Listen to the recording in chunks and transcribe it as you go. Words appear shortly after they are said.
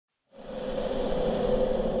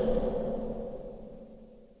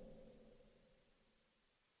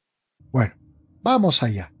Vamos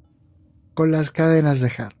allá, con las cadenas de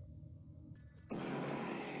Harrow.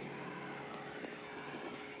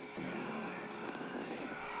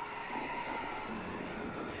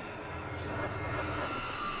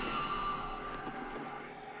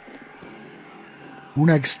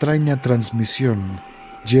 Una extraña transmisión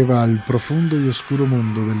lleva al profundo y oscuro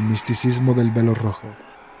mundo del misticismo del velo rojo.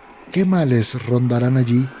 ¿Qué males rondarán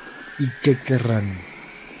allí y qué querrán?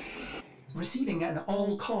 Receiving an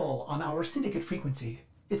all call on our syndicate frequency.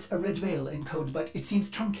 It's a red veil in code, but it seems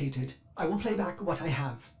truncated. I will play back what I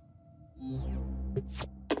have.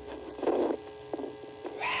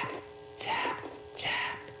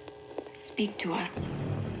 Speak to us.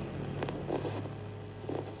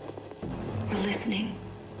 We're listening.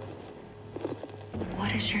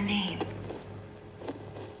 What is your name?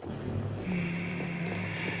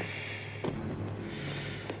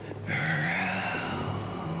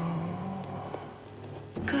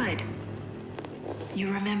 Good.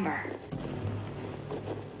 You remember.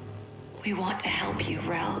 We want to help you,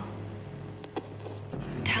 Rel.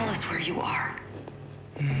 Tell us where you are.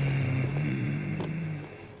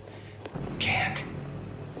 Can't.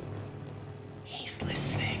 He's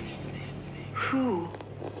listening. Who?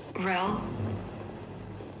 Rel?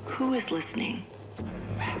 Who is listening?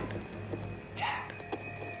 Rap, tap,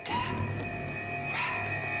 tap,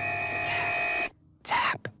 rap, tap,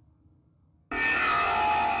 tap.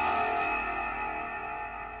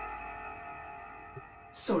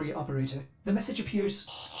 Sorry, operator. The message appears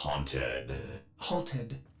Haunted.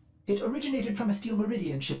 halted. It originated from a Steel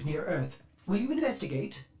Meridian ship near Earth. Will you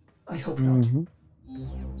investigate? I hope not.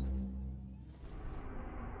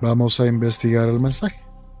 Vamos a investigar el mensaje.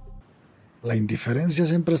 La indiferencia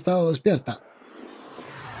siempre ha estado despierta.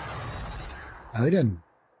 Adrián.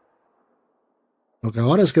 Lo que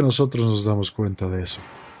ahora es que nosotros nos damos cuenta de eso.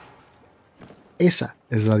 Esa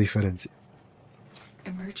es la diferencia.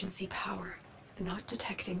 Emergency power. Not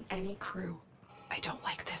detecting any crew. I don't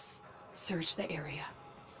like this. Search the area.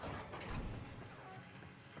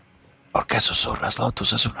 ¿Por qué susurras,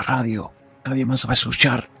 Lotus? Es una radio. Nadie más va a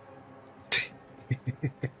escuchar.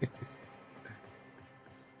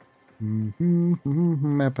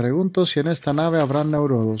 Me pregunto si en esta nave habrá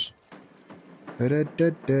neurodos.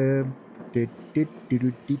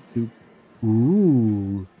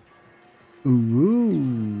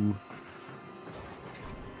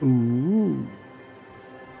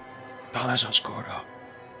 Todo es oscuro.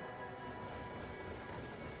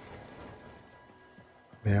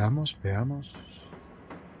 Veamos.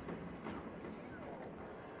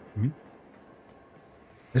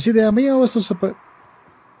 ¿Es idea mía o esto se puede...?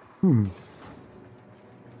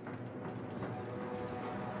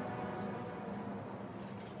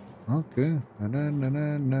 Ok.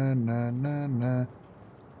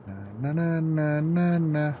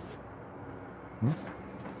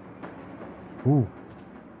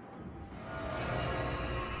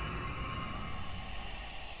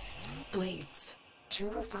 Blades. Too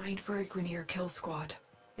refined for a Grineer kill squad.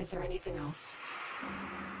 Is there anything else?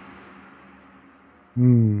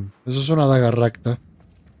 Eso es una daga recta.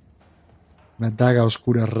 Una daga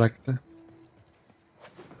oscura recta.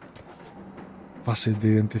 Fácil de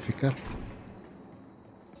identificar.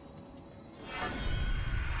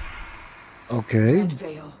 Ok. Red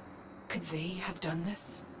Veil. Could they have done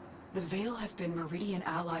this? The Veil have been Meridian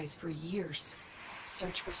allies for years.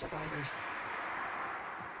 Search for survivors.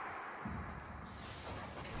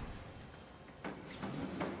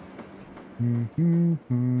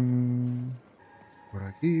 Por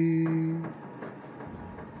aquí.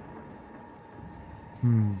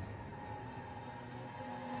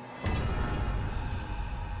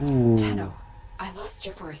 Tenno, I lost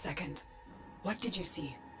you for a second. What did you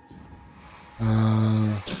see?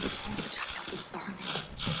 I'm the child of Zarman.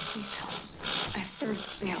 Please help. I served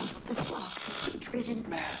the Veil. The flock has been driven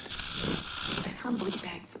mad. I humbly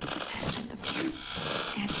beg for the protection of you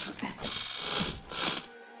and your vessel.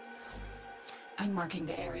 I'm marking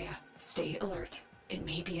the area. Stay alert. It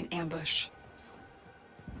may be an ambush.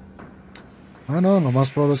 Ah, no, lo más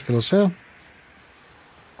probable es que lo sea.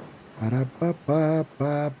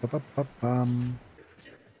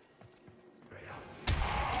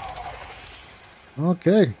 Ok.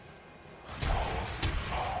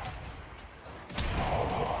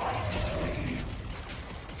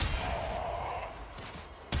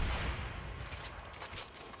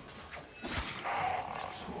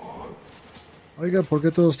 Oiga, ¿por qué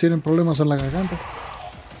todos tienen problemas en la garganta?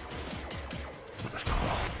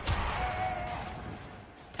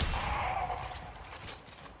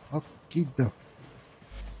 Oquito.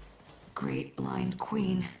 Great blind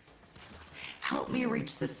queen, help me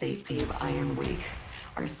reach the safety of Iron Wake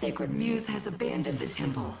Our sacred muse has abandoned the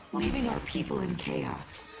temple, leaving our people in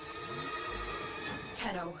chaos.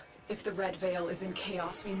 Tenno, if the Red Veil is in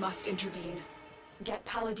chaos, we must intervene. Get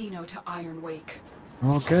Palladino to Iron Wake.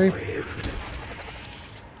 Ok.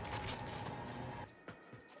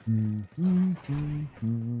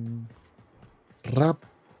 Rap,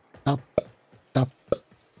 tap, tap.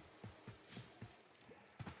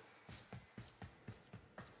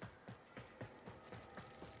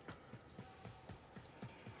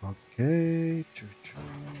 Ok.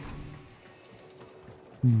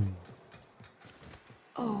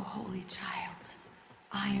 Oh, holy child,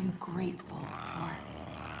 I am grateful for...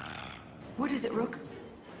 What is it, Rook?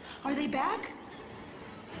 Are they back?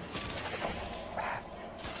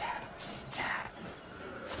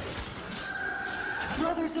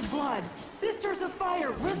 Brothers of blood, sisters of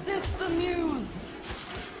fire, resist the muse!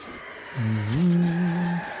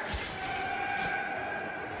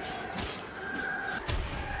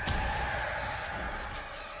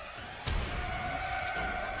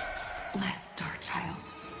 Blessed Star Child,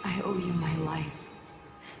 I owe you my life.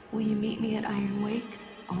 Will you meet me at Iron Wake?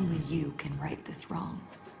 Only you can right this wrong.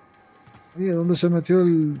 Oye, ¿dónde se metió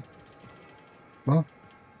el...? Bueno,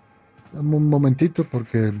 dame un momentito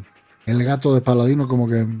porque el gato de Paladino como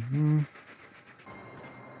que...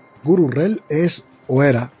 Guru Rel es o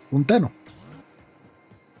era un Tenno.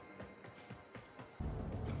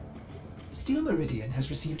 Steel Meridian has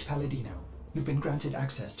received Palladino. You've been granted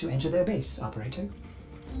access to enter their base, operator.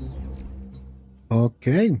 Ok,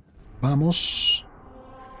 vamos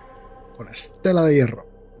con Estela de Hierro.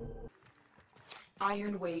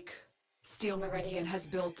 Iron Wake. Steel Meridian has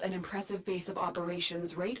built an impressive base of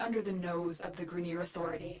operations right under the nose of the Grineer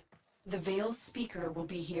Authority. The Veil's speaker will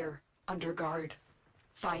be here, under guard.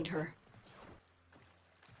 Find her.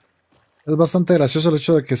 Es bastante gracioso el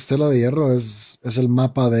hecho de que Estela de Hierro es el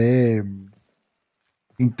mapa de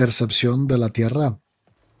intercepción de la Tierra.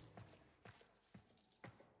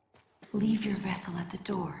 Leave your vessel at the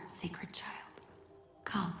door, sacred child.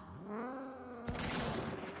 Come.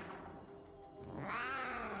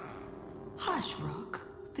 Hush, Rook.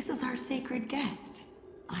 This is our sacred guest.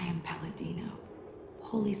 I am Palladino,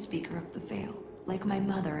 holy speaker of the Veil, like my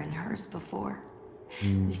mother and hers before.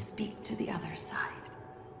 We speak to the other side,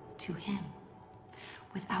 to him.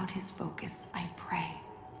 Without his focus, I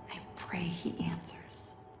pray he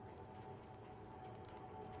answers.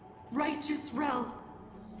 Righteous Rel,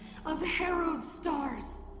 of harrowed stars,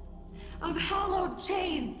 of hallowed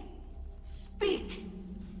chains, speak!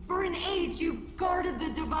 For an age you've guarded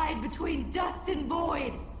the divide between dust and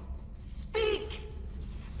void. Speak!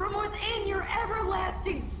 From within your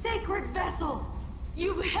everlasting sacred vessel,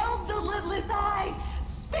 you've held the lidless eye.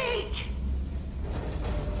 Speak!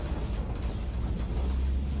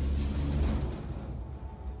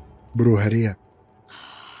 Brujería.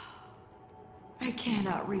 I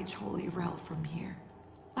cannot reach Holy Rel from here.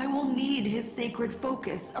 I will need his sacred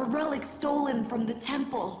focus, a relic stolen from the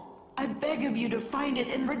temple. I beg of you to find it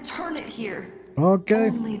and return it here. Okay.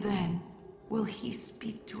 Only then will he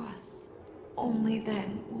speak to us. Only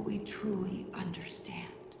then will we truly understand.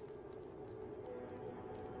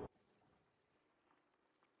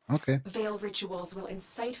 Okay. Veil rituals will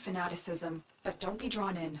incite fanaticism, but don't be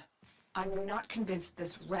drawn in. I'm not convinced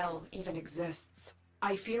this Rel even exists.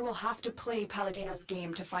 I fear we'll have to play Palladino's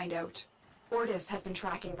game to find out. Ordis has been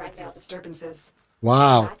tracking Red Veil disturbances.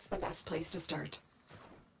 Wow. That's the best place to start.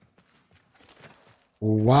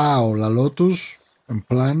 Wow, la Lotus, en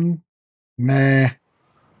plan, meh,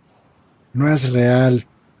 no es real.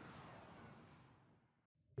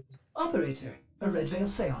 Operator, a Red Veil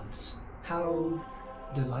seance. How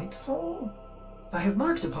delightful. I have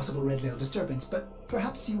marked a possible Red Veil disturbance, but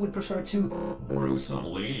perhaps you would prefer to... Brew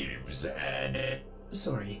some leaves and...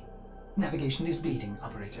 Sorry. Navigation is bleeding,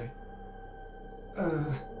 operator.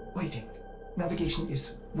 Waiting. Navigation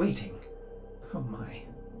is waiting. Oh my.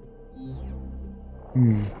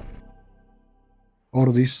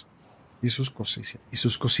 Ordis y sus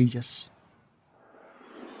cosillas.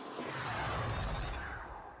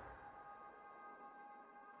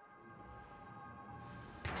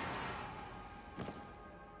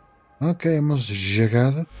 Ok, hemos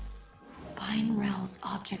llegado. Find Rel's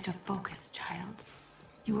object of focus, child.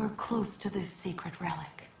 You are close to this sacred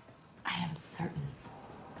relic. I am certain.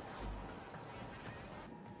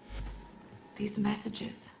 These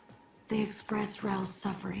messages, they express Rel's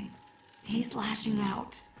suffering. He's lashing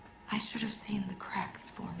out. I should have seen the cracks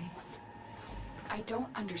for me. I don't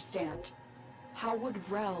understand. How would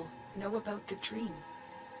Rel know about the dream?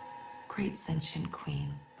 Great sentient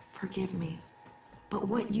queen, forgive me. But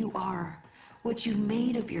what you are, what you've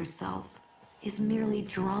made of yourself, is merely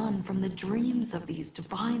drawn from the dreams of these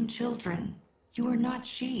divine children. You are not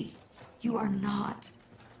she. You are not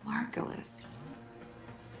Margulis.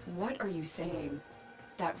 What are you saying?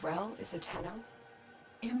 That Rel is a Tenno?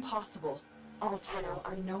 Impossible. All Tenno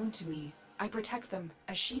are known to me. I protect them,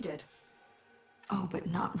 as she did. Oh,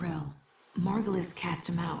 but not Rel. Margulis cast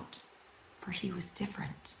him out, for he was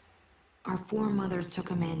different. Our foremothers took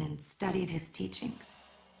him in and studied his teachings.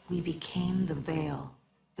 We became the veil,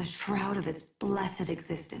 the shroud of his blessed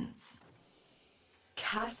existence.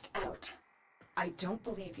 Cast out. I don't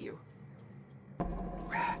believe you.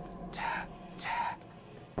 Rat, tap, tap.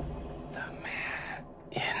 The man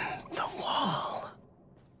in the wall.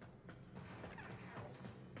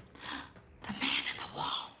 The man in the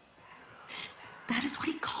wall. That is what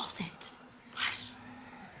he called it. Hush.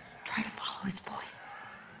 Try to follow his voice.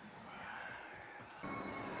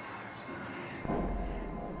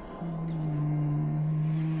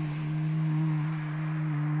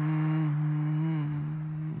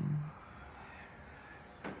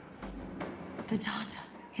 The Donda,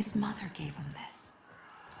 his mother gave him this.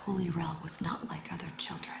 Holy Rel was not like other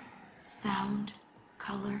children. Sound,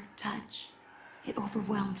 color, touch, it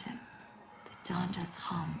overwhelmed him. The Donda's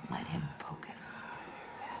hum let him focus.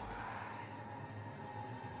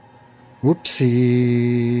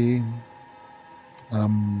 Whoopsie.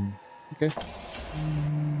 Okay.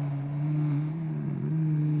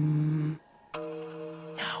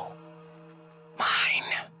 No.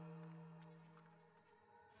 Mine.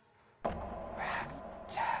 Rat,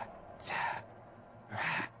 tap, tap.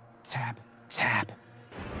 Rat, tap, tap.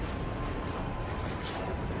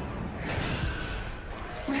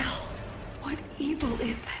 Rel, what evil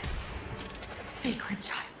is this? Sacred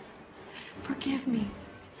child, forgive me.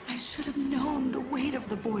 I should have known the weight of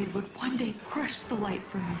the void would one day crush the light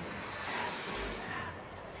from me.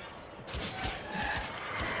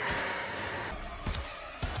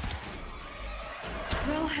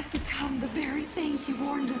 Rel has become the very thing he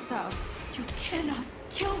warned us of. You cannot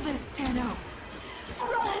kill this Tenno.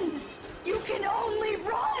 Run! You can only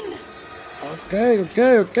run!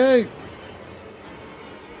 Okay.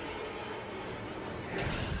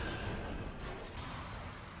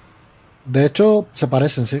 De hecho, se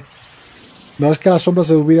parecen, sí. No es que las sombras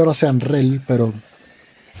de Dubi ahora sean Rel, pero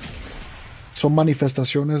son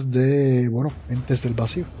manifestaciones de, bueno, entes del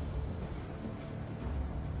vacío.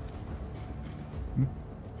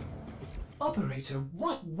 Operator,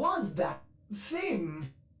 what was that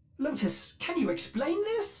thing? Lotus, can you explain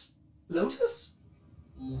this? Lotus?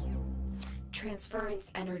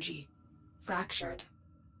 Transference energy. Fractured.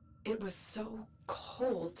 It was so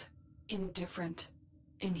cold, indifferent,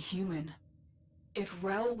 inhuman. If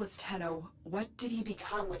Rel was Tenno, what did he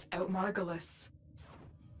become without Margulis?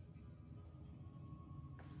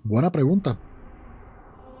 Buena pregunta.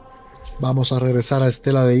 Vamos a regresar a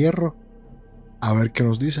Estela de Hierro a ver qué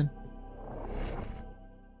nos dicen.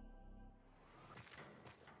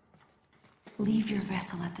 Leave your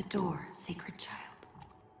vessel at the door, sacred child.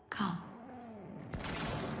 Come.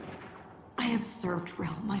 I have served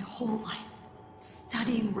Rel my whole life,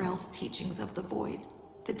 studying Rel's teachings of the void,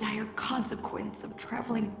 the dire consequence of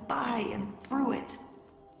traveling by and through it.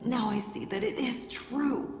 Now I see that it is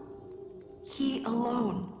true. He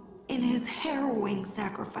alone, in his harrowing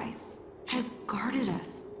sacrifice, has guarded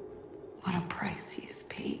us. What a price he has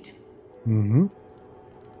paid.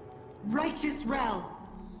 Righteous Rel,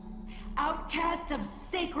 outcast of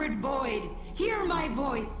sacred void, hear my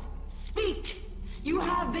voice. Speak. You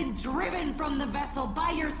have been driven from the vessel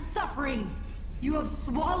by your suffering. You have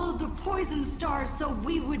swallowed the poison stars so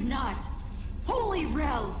we would not. Holy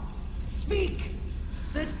Rel, speak.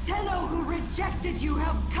 The Tenno who rejected you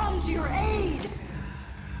have come to your aid.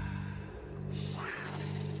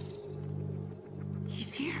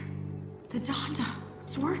 He's here. The Donda.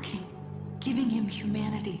 It's working. Giving him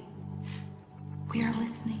humanity. We are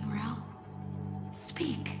listening, Rel.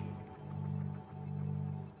 Speak.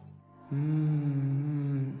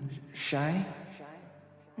 Shy?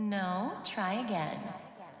 No, try again.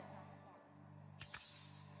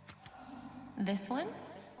 This one?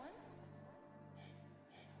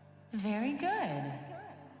 Very good.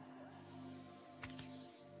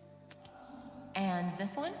 And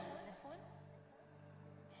this one?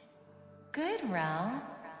 Good, Rel.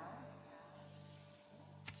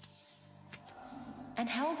 And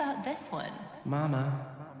how about this one? Mama.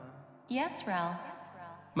 Yes, Rel.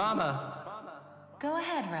 Mama! Go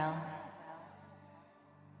ahead, Rel.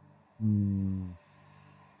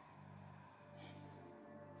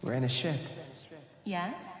 We're in a ship.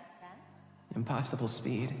 Yes? Impossible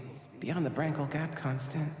speed. Beyond the Brankel gap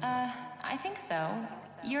constant. I think so.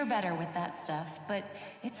 You're better with that stuff, but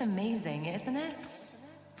it's amazing, isn't it?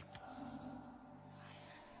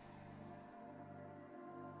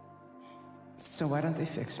 So why don't they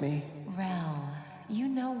fix me? Rel, you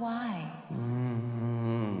know why.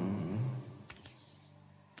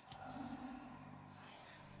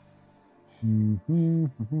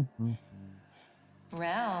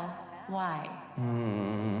 Rel, why?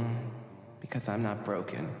 Because I'm not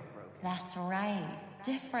broken. That's right.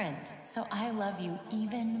 Different. So I love you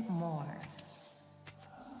even more.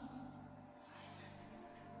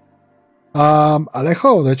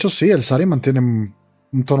 Alejo, de hecho sí, el Sari mantiene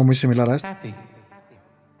un tono muy similar a este. Happy.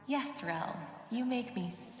 Yes, Rel. You make me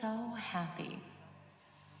so happy.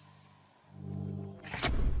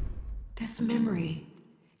 This memory,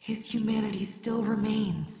 his humanity still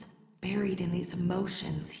remains, buried in these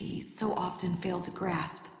emotions he so often failed to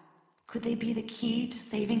grasp. Could they be the key to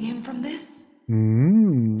saving him from this?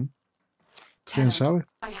 ¿Quién sabe?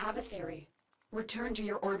 I have a theory. Return to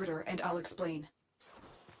your orbiter and I'll explain.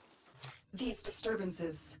 These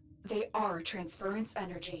disturbances, they are transference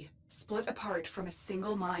energy, split apart from a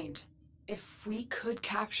single mind. If we could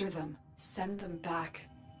capture them, send them back.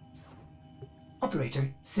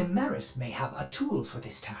 Operator, Cimaris may have a tool for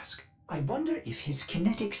this task. I wonder if his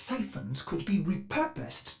kinetic siphons could be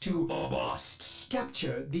repurposed to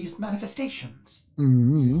capture these manifestations.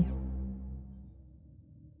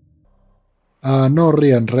 No,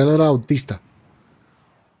 Rian, Rel era autista.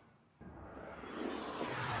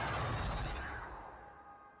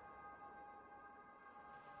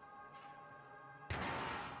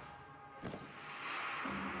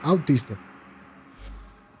 Autista.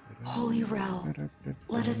 Holy Rel,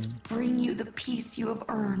 let us bring you the peace you have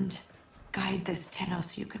earned. Guide this tennos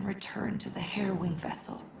so you can return to the harrowing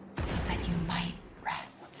vessel, so that you might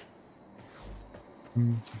rest.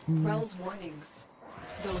 Rel's warnings.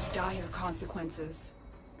 Those dire consequences.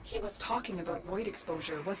 He was talking about void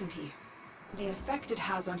exposure, wasn't he? The effect it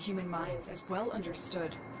has on human minds is well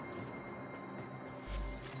understood.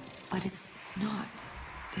 But it's not.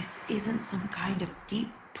 This isn't some kind of deep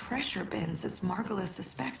pressure bends as Margolis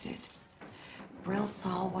suspected. Rel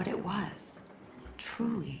saw what it was.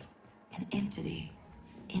 Truly, an entity.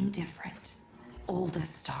 Indifferent. Old as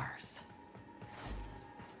stars.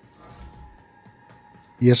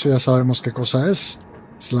 Y eso ya sabemos qué cosa es.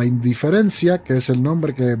 Es la indiferencia, que es el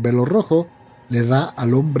nombre que Velo Rojo le da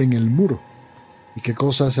al hombre en el muro. ¿Y qué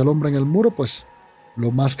cosa es el hombre en el muro? Pues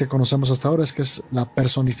lo más que conocemos hasta ahora es que es la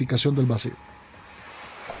personificación del vacío.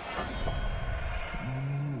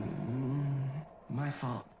 My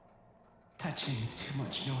fault. Touching is too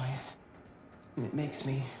much noise. It makes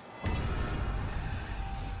me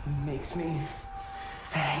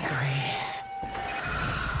angry.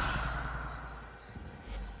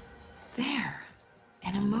 There.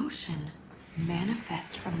 An emotion.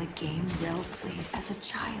 Manifest from the game Rel played as a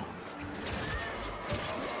child.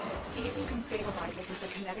 See if you can stabilize it with the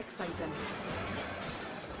kinetic siphon.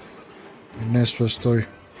 En eso estoy.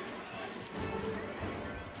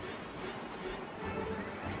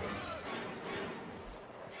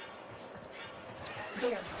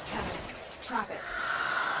 There, Kevin. Trap it.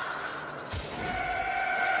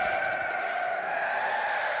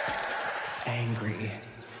 Angry.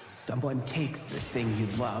 Someone takes the thing you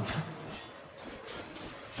love.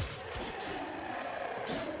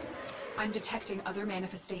 I'm detecting other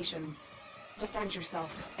manifestations. Defend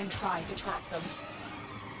yourself and try to trap them.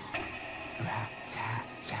 Rap, tap,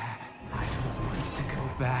 tap. I don't want to go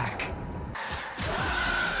back.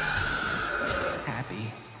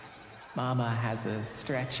 Happy. Mama has a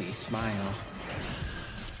stretchy smile.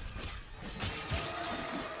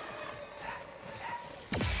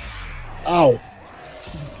 ¡Au!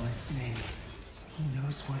 He's listening. He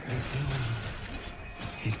knows what you're doing.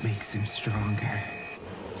 It makes him stronger.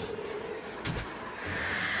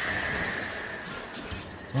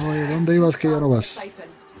 Oye, ¿dónde ibas que ya no vas? Siphon.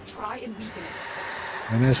 Try and weaken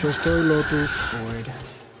it. En eso estoy, Lotus. Bored.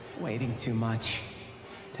 Waiting too much.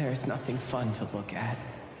 There's nothing fun to look at.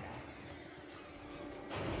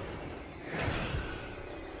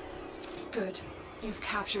 Good. You've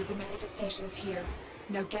captured the manifestations here.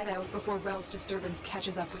 Now get out before Rel's disturbance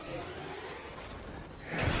catches up with you.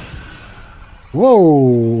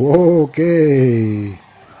 ¡Wow! Ok.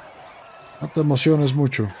 No te emociones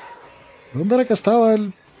mucho. ¿Dónde era que estaba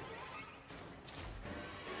él?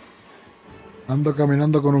 Ando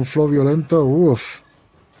caminando con un flow violento. Uff.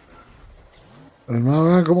 Pero no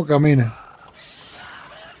vean cómo camina.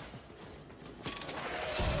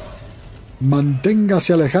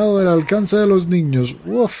 Manténgase alejado del alcance de los niños.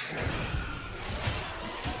 Uff.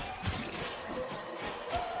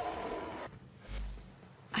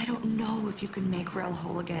 I don't know if you can make Rel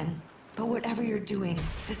whole again. But whatever you're doing,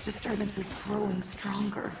 this disturbance is growing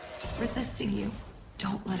stronger, resisting you.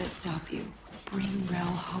 Don't let it stop you. Bring Rel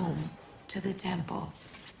home to the temple.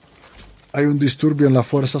 Hay un disturbio en la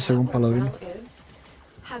fuerza según Paladino.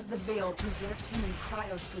 Has the veil preserved him in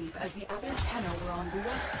cryosleep as the other tenor were on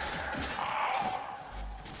board?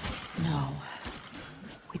 No.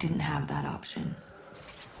 We didn't have that option.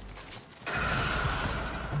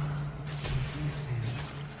 Please listen,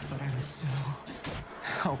 but I'm so...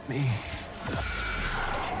 Help me.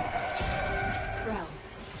 Rel,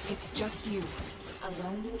 it's just you,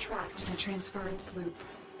 alone and trapped in a transference loop.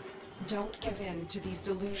 Don't give in to these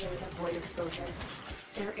delusions of void exposure.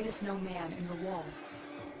 There is no man in the wall.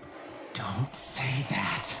 Don't say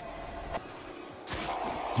that.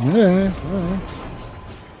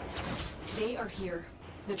 They are here,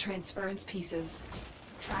 the transference pieces.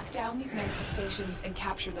 Track down these manifestations and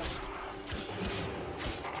capture them.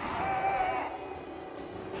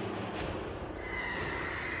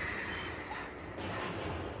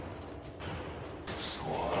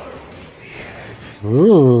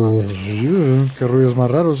 Qué ruidos más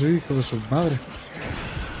raros, hijo de su madre.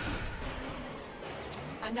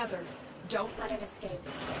 Another. Don't let it escape.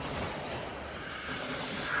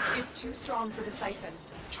 It's too strong for the siphon.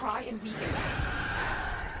 Try and weaken it.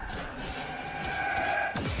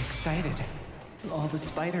 Excited. All the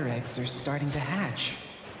spider eggs are starting to hatch.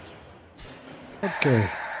 Okay.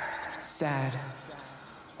 Sad.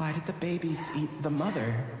 Why did the babies eat the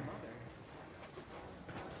mother?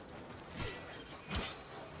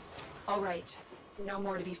 All right. No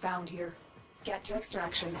more to be found here. Get to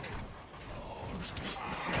extraction.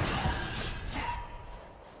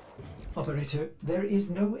 Operator, there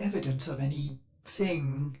is no evidence of any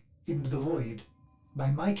thing in the void.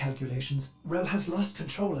 By my calculations, Rel has lost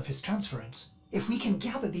control of his transference. If we can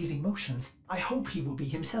gather these emotions, I hope he will be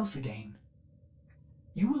himself again.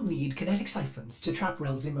 You will need kinetic siphons to trap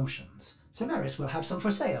Rel's emotions. Samaris will have some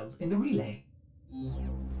for sale in the relay.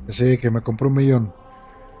 Sí, que me compré 1,000,000.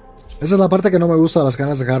 Esa es la parte que no me gusta de las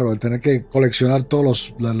cadenas de Harrow, el tener que coleccionar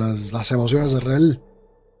todas las emociones de Rel.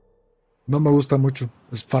 No me gusta mucho,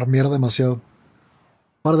 es farmear demasiado. Un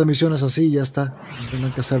par de misiones así y ya está. No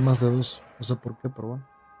tienen que hacer más de 2. No sé por qué, pero bueno.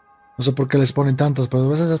 No sé por qué les ponen tantas, pero a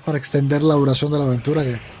veces es para extender la duración de la aventura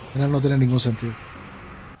que al final no tiene ningún sentido.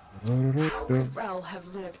 How could Rel have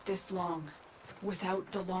lived this long without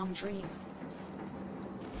the long dream?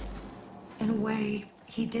 In a way,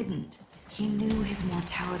 he didn't. He knew his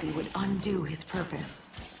mortality would undo his purpose,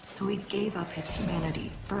 so he gave up his humanity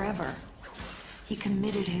forever. He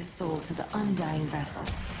committed his soul to the undying vessel.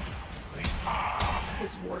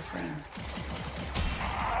 His Warframe.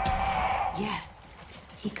 Yes,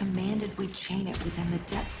 he commanded we chain it within the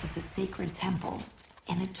depths of the sacred temple,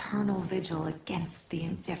 an eternal vigil against the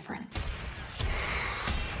indifference.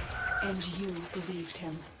 And you believed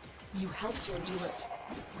him. You helped him do it.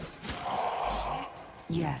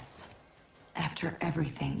 Yes. After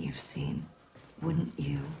everything you've seen, wouldn't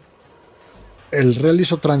you? El Rel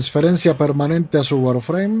hizo transferencia permanente a su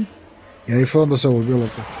Warframe y ahí fue donde se volvió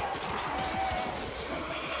loco.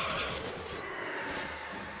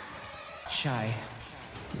 Shy.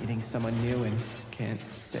 Meeting someone new and can't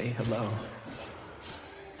say hello.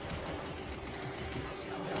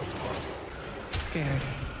 Scared.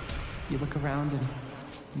 You look around and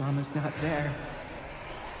Mama's not there.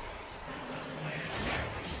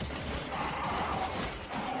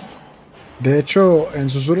 De hecho, en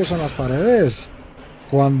Susurros en las Paredes,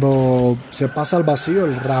 cuando se pasa al vacío,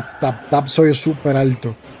 el rap tap tap se oye súper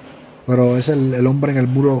alto. Pero es el hombre en el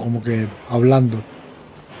muro como que hablando.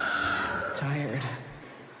 Tired.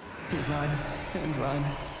 You run and run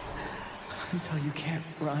until you can't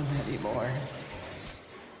run anymore.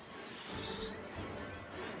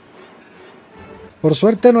 Por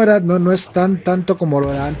suerte no es tanto como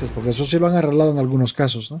lo era antes, porque eso sí lo han arreglado en algunos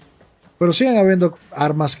casos, ¿no? Pero siguen habiendo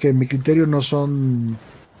armas que en mi criterio no son,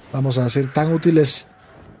 vamos a decir, tan útiles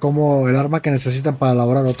como el arma que necesitan para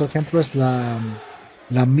elaborar. Otro ejemplo es la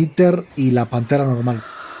Meter y la Pantera normal.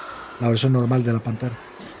 La versión normal de la Pantera.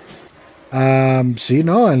 Sí,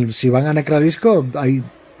 ¿no? Si van a Necradisco, ahí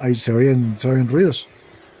se oyen ruidos.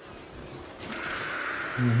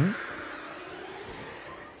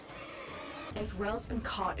 If Rel's been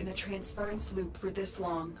caught in a transference loop for this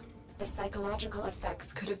long, the psychological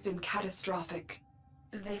effects could have been catastrophic.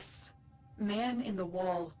 This man in the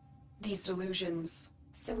wall, these delusions,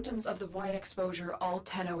 symptoms of the void exposure all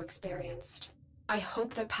Tenno experienced. I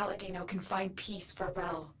hope that Paladino can find peace for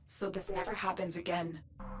Rel, so this never happens again.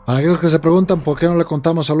 Para aquellos que se preguntan por qué no le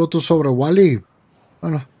contamos a Lotus sobre Wally,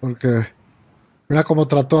 bueno, porque mira cómo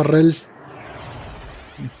trató a Rel.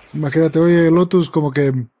 Imagínate, oye, Lotus, como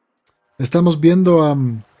que estamos viendo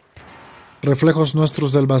reflejos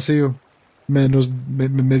nuestros del vacío. Me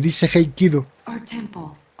dice Heikido. Our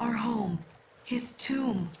temple, our home, his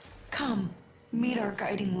tomb. Come, meet our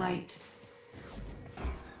guiding light.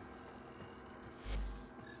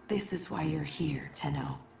 This is why you're here,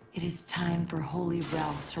 Tenno. It is time for Holy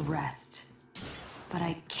Rel to rest. But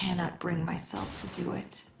I cannot bring myself to do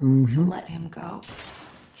it. To let him go.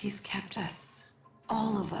 He's kept us,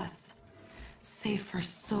 all of us, safe for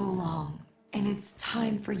so long. And it's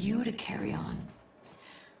time for you to carry on.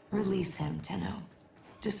 Release him, Tenno.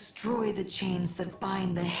 Destroy the chains that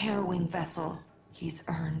bind the harrowing vessel. He's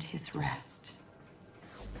earned his rest.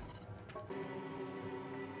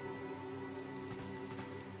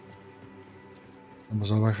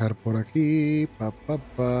 Vamos a bajar por aquí.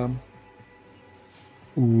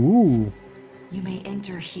 You may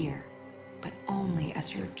enter here, but only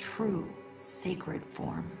as your true sacred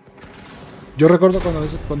form. Yo recuerdo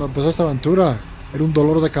cuando empezó esta aventura, era un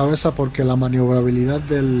dolor de cabeza porque la maniobrabilidad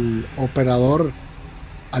del operador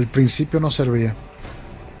al principio no servía.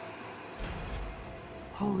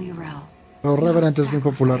 Holy Rel. Pero Reverend es muy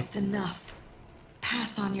popular. Enough.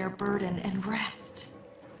 Pass on your burden and rest.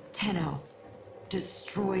 Tenno,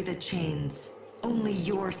 destroy the chains. Only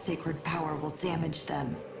your sacred power will damage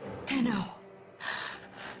them. Tenno,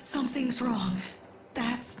 something's wrong.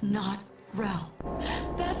 That's not Rel.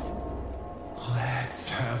 That's...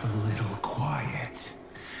 Let's have a little quiet.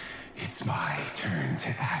 It's my turn to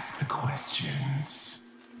ask the questions.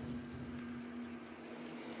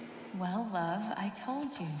 Well, love, I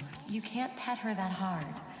told you. You can't pet her that hard.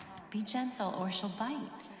 Be gentle or she'll bite.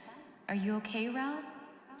 Are you okay, Rao?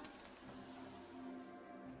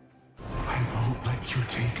 I won't let you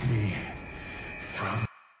take me from...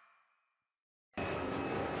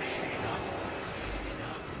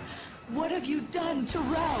 What have you done to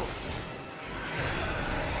Rel?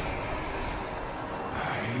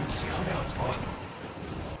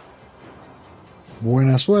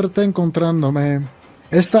 Buena suerte encontrándome.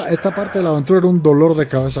 Esta parte de la aventura era un dolor de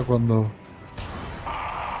cabeza cuando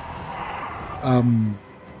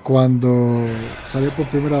salió por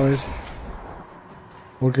primera vez.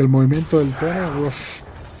 Porque el movimiento del Tenno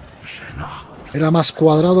era más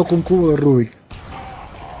cuadrado que un cubo de Rubik.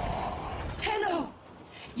 Tenno,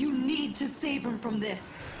 you need to save him from this.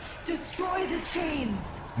 Destroy the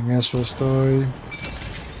chains. En eso estoy.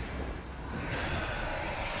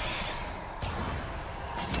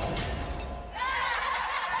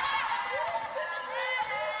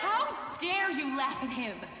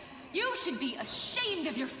 You should be ashamed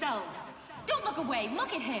of yourselves. Don't look away.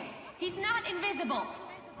 Look at him. He's not invisible.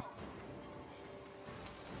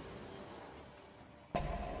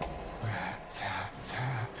 Rat, tap,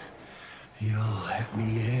 tap. You'll let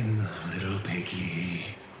me in, little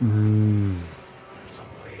piggy.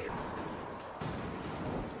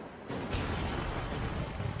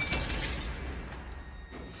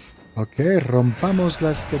 Ok, rompamos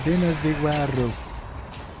las cadenas de Harrow.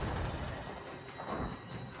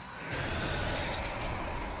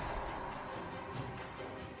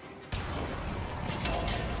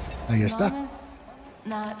 Ahí está. Mama's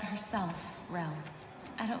not herself, Rel.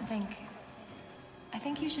 I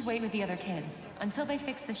think you should wait with the other kids until they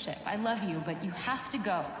fix the ship. I love you, but you have to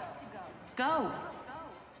go. Go!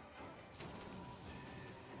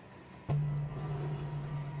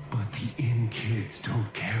 But the Inn kids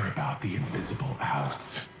don't care about the invisible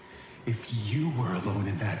outs. If you were alone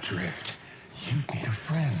in that drift, you'd need a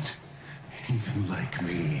friend. Even like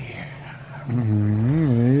me.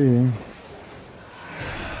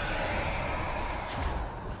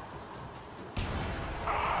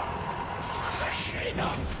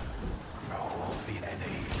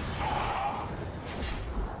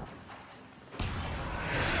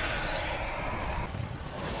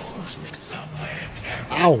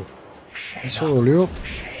 ¡Au! Eso dolió.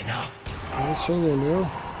 Eso dolió.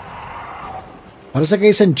 Parece que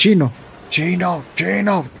dicen chino. Chino,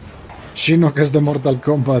 chino. Chino que es de Mortal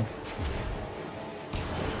Kombat.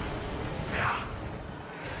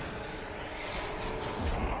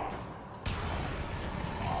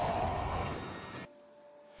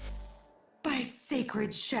 By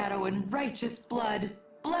sacred shadow and righteous blood,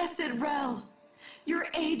 blessed Rel, your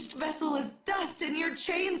aged vessel is dust and your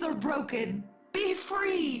chains are broken. Be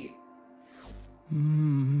free!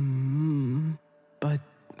 But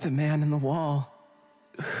the man in the wall,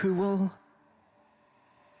 who will...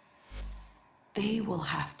 They will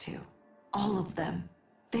have to. All of them.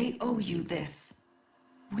 They owe you this.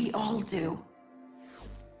 We all do.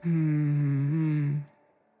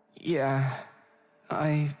 Yeah,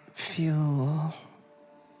 I feel...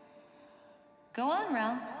 Go on,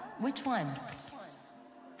 Rel. Which one?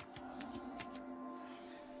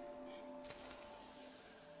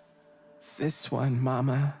 This one,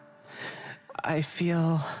 Mama. I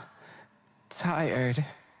feel tired.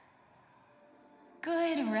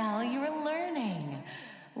 Good, Rel, you're learning.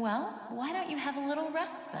 Well, why don't you have a little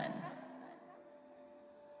rest then?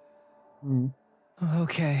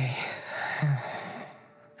 Okay.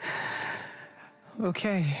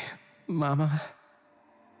 Okay, Mama.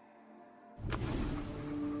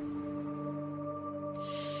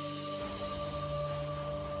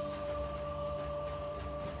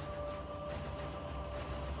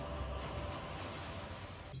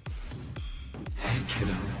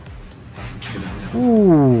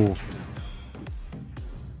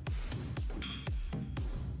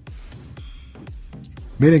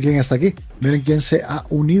 Miren quién está aquí. Miren quién se ha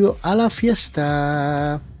unido a la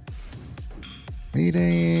fiesta.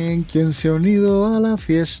 Miren quién se ha unido a la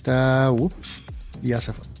fiesta. Ups, ya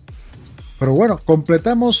se fue. Pero bueno,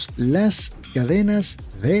 completamos las cadenas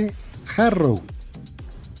de Harrow.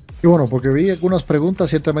 Y bueno, porque vi algunas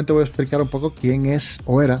preguntas, ciertamente voy a explicar un poco quién es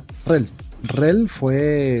o era Rel. Rel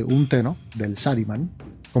fue un Teno del Sariman,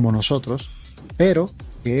 como nosotros, pero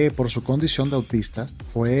que por su condición de autista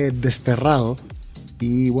fue desterrado.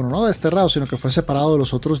 Y bueno, no desterrado, sino que fue separado de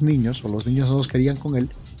los otros niños, o los niños no los querían con él.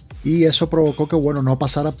 Y eso provocó que, bueno, no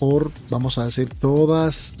pasara por, vamos a decir,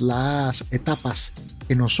 todas las etapas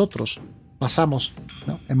que nosotros pasamos,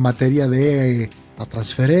 ¿no? En materia de la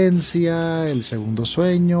transferencia, el segundo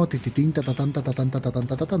sueño, tititín, tatatán, tatatán, tatatán,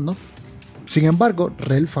 tatatán, ¿no? Sin embargo,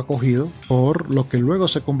 Rel fue acogido por lo que luego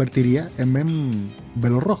se convertiría en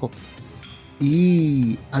Velo Rojo.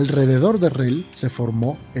 Y alrededor de Rel se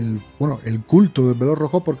formó el culto del Velo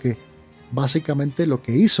Rojo, porque básicamente lo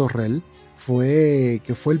que hizo Rel fue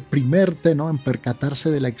que fue el primer Teno en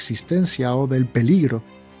percatarse de la existencia o del peligro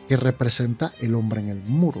que representa el hombre en el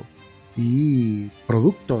muro. Y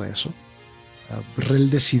producto de eso, Rel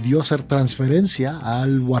decidió hacer transferencia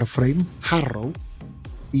al Warframe Harrow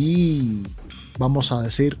y, vamos a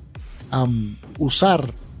decir,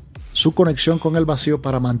 usar su conexión con el vacío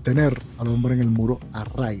para mantener al hombre en el muro a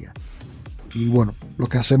raya. Y bueno, lo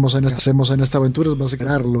que hacemos en esta aventura es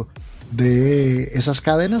básicamente de esas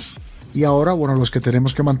cadenas. Y ahora, bueno, los que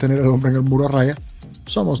tenemos que mantener al hombre en el muro a raya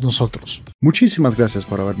somos nosotros. Muchísimas gracias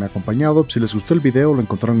por haberme acompañado. Si les gustó el video o lo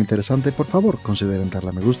encontraron interesante, por favor consideren darle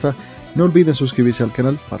a me gusta. No olviden suscribirse al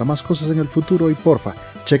canal para más cosas en el futuro y porfa,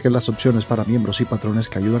 chequen las opciones para miembros y patrones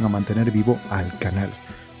que ayudan a mantener vivo al canal.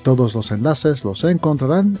 Todos los enlaces los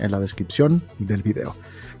encontrarán en la descripción del video.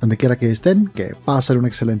 Donde quiera que estén, que pasen un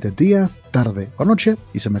excelente día, tarde o noche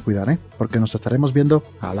y se me cuidan, porque nos estaremos viendo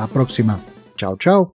a la próxima. Chao, chao.